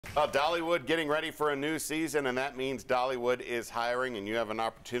Well, Dollywood getting ready for a new season, and that means Dollywood is hiring, and you have an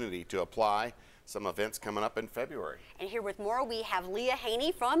opportunity to apply. Some events coming up in February. And here with more, we have Leah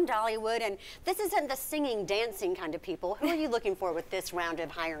Haney from Dollywood, and this isn't the singing, dancing kind of people. Who are you looking for with this round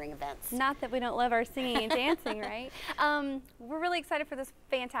of hiring events? Not that we don't love our singing and dancing, right? We're really excited for this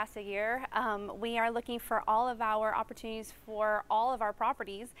fantastic year. We are looking for all of our opportunities for all of our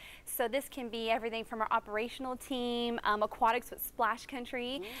properties. So this can be everything from our operational team, aquatics with Splash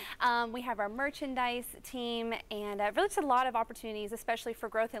Country. We have our merchandise team, and really just a lot of opportunities, especially for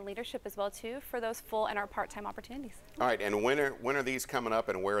growth and leadership as well too, for those full and our part-time opportunities. All right, and when are these coming up,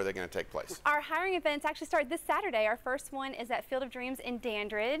 and where are they going to take place? Our hiring events actually start this Saturday. Our first one is at Field of Dreams in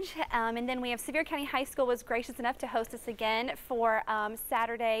Dandridge, and then we have Sevier County High School was gracious enough to host us again for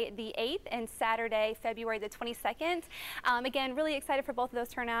Saturday the 8th and Saturday February the 22nd. Again, really excited for both of those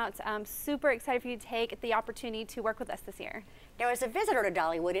turnouts. Super excited for you to take the opportunity to work with us this year. Now, as a visitor to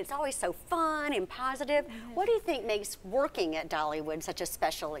Dollywood, it's always so fun and positive. What do you think makes working at Dollywood such a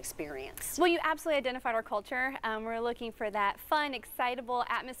special experience? Well, you absolutely identified our culture. We're looking for that fun, excitable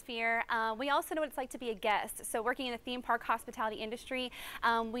atmosphere. We also know what it's like to be a guest. So working in the theme park hospitality industry,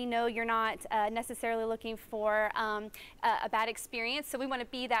 we know you're not necessarily looking for a bad experience. So we want to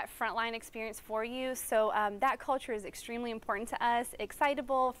be that frontline experience for you. So that culture is extremely important to us.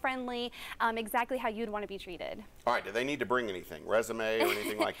 Excitable, friendly, exactly how you'd want to be treated. All right, do they need to bring anything, resume or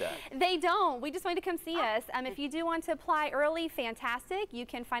anything like that? They don't. We just want you to come see us. If you do want to apply early, fantastic. You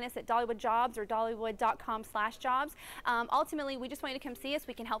can find us at Dollywood Jobs or Dollywood.com/jobs. Ultimately, we just want you to come see us.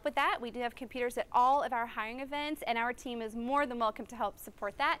 We can help with that. We do have computers at all of our hiring events, and our team is more than welcome to help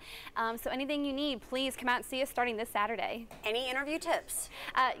support that. So anything you need, please come out and see us starting this Saturday. Any interview tips?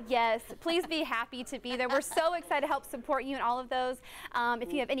 Yes, please be happy to be there. We're so excited to help support you in all of those.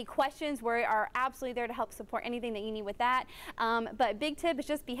 If you have any questions, we are absolutely there to help support anything that you need with that. But big tip is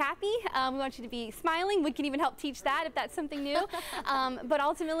just be happy. We want you to be smiling. We can even help teach that if that's something new. But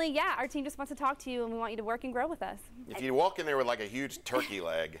ultimately, yeah, our team just wants to talk to you, and we want you to work and grow with us. If you walk in there with like a huge turkey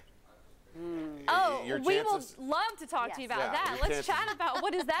leg, oh, we will love to talk to you about that. Let's chat about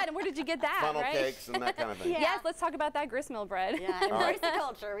what is that and where did you get that, funnel right? cakes and that kind of thing. Yes, let's talk about that gristmill bread. Yeah, embrace the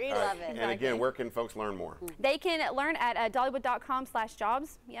culture. We love it. And again, where can folks learn more? They can learn at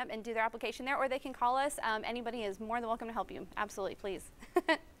Dollywood.com/jobs, and do their application there, or they can call us. Anybody is more than welcome to help you. Absolutely, please.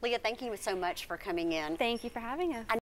 Leah, thank you so much for coming in. Thank you for having us.